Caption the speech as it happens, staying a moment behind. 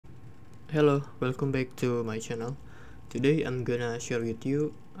Hello, welcome back to my channel. Today I'm gonna share with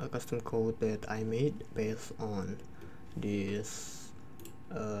you a custom code that I made based on this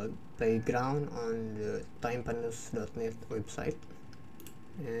playground on the timepanus.net website,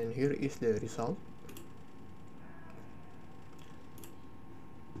 and here is the result.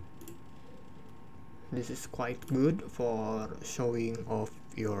 This is quite good for showing off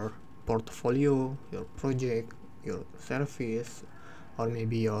your portfolio, your project, your service, or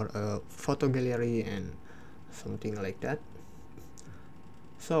maybe your photo gallery and something like that.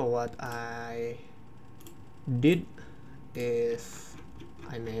 So what I did is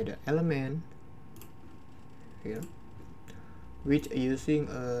I made an element here which use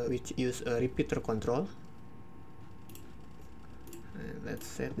a repeater control, and let's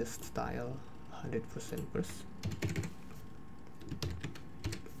set the style 100% first.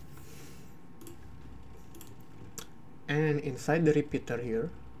 And inside the repeater here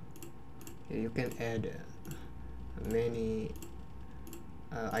you can add many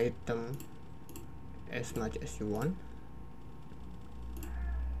item as much as you want.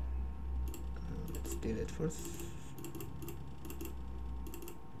 Let's delete first.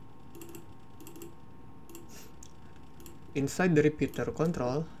 Inside the repeater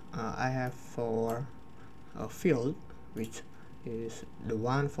control I have for a field which is the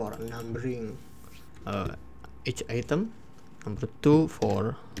one for numbering each item, number 2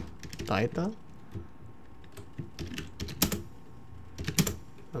 for title,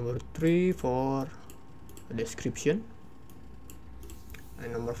 number 3 for description,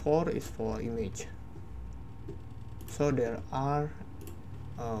 and number 4 is for image. So there are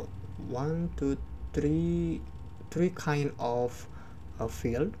 1, 2, 3 kind of a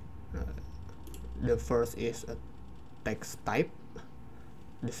field. The first is a text type,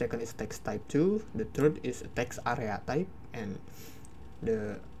 the second is text type 2, the third is a text area type, and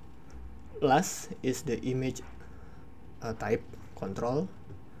the last is the image type control.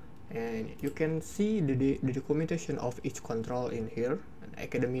 And you can see the documentation of each control in here,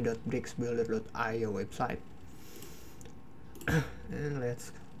 academy.brixbuilder.io website. And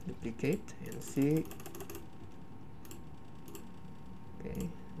let's duplicate and see. Okay,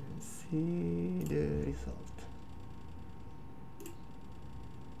 and see the result.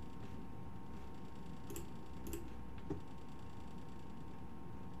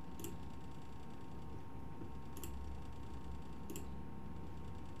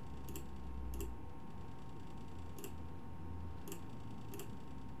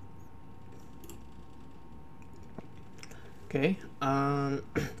 Okay,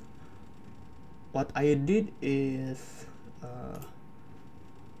 what I did is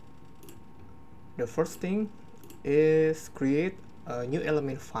the first thing is create a new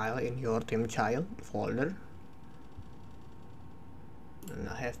element file in your ThemeChild folder, and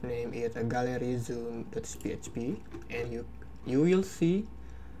I have named it a gallery zoom.php, and you will see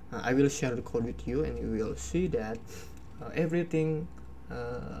I will share the code with you, and you will see that everything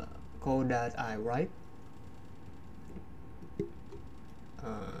code that I write,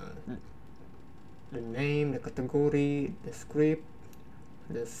 the name, the category, the script,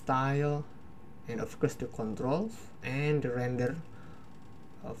 the style, and of course the controls and the render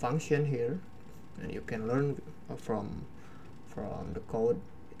function here, and you can learn from the code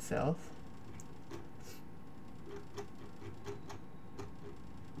itself.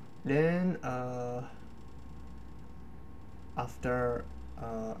 Then after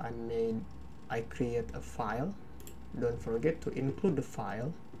I create a file, don't forget to include the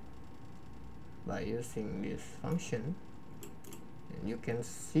file by using this function, and you can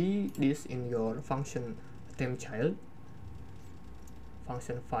see this in your function ThemeChild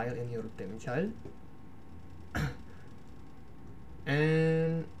function file in your ThemeChild.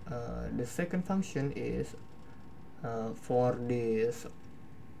 And the second function is for this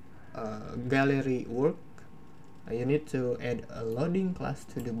gallery work, you need to add a loading class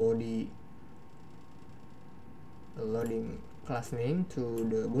to the body, a loading class name to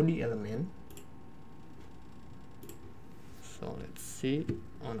the body element. So let's see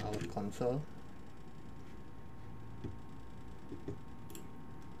on our console.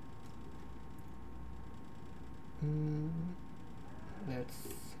 Let's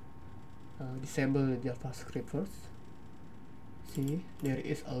disable the JavaScript first. See, there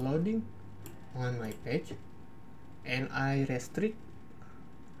is a loading on my page, and I restrict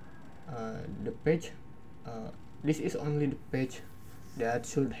the page. This is only the page that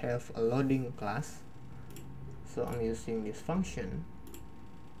should have a loading class, so I'm using this function.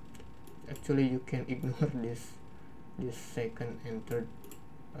 Actually, you can ignore this second and third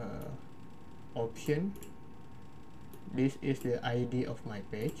option. This is the ID of my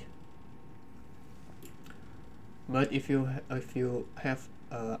page, But if you have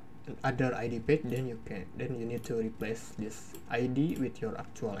other ID page, then you need to replace this ID with your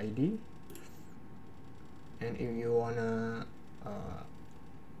actual ID. And if you wanna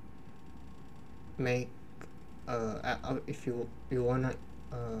make if you wanna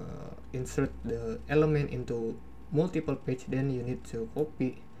insert the element into multiple page, then you need to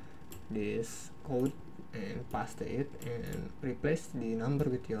copy this code and paste it and replace the number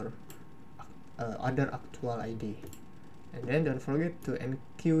with your other actual ID. And then don't forget to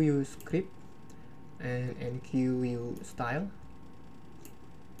enqueue script and enqueue style,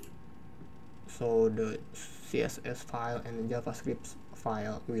 so the CSS file and the JavaScript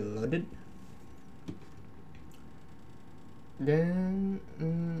file will loaded. Then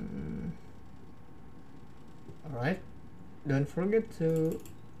alright, don't forget to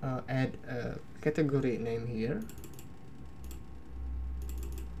add a category name here.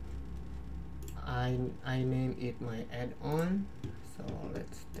 I name it my add-on, so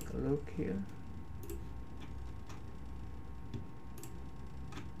let's take a look here.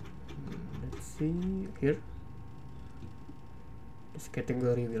 Let's see here, this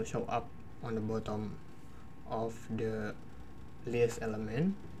category will show up on the bottom of the list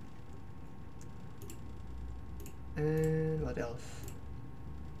element. And what else?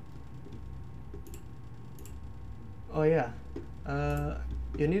 Oh yeah,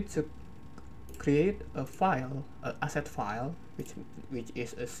 you need to create a file, an asset file, which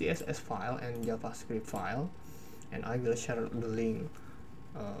is a CSS file and JavaScript file, and I will share the link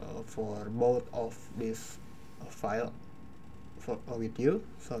for both of these file with you,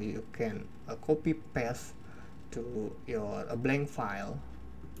 so you can copy paste to your blank file.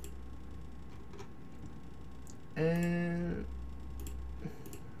 And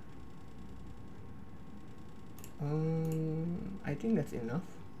I think that's enough.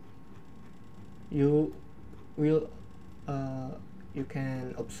 You will you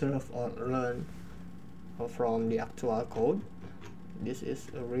can observe or learn from the actual code. This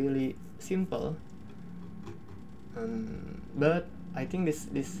is really simple, but I think this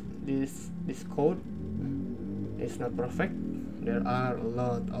code is not perfect. There are a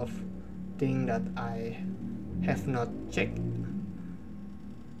lot of things that I have not checked,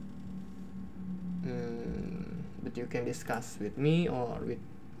 but you can discuss with me or with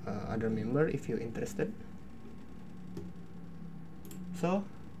other member if you're interested. So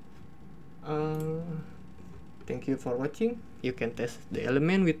thank you for watching. You can test the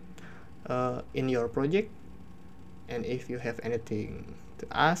element with in your project, and if you have anything to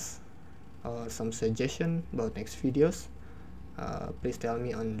ask or some suggestion about next videos, please tell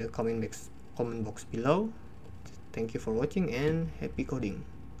me on the comment box below. Thank you for watching and happy coding.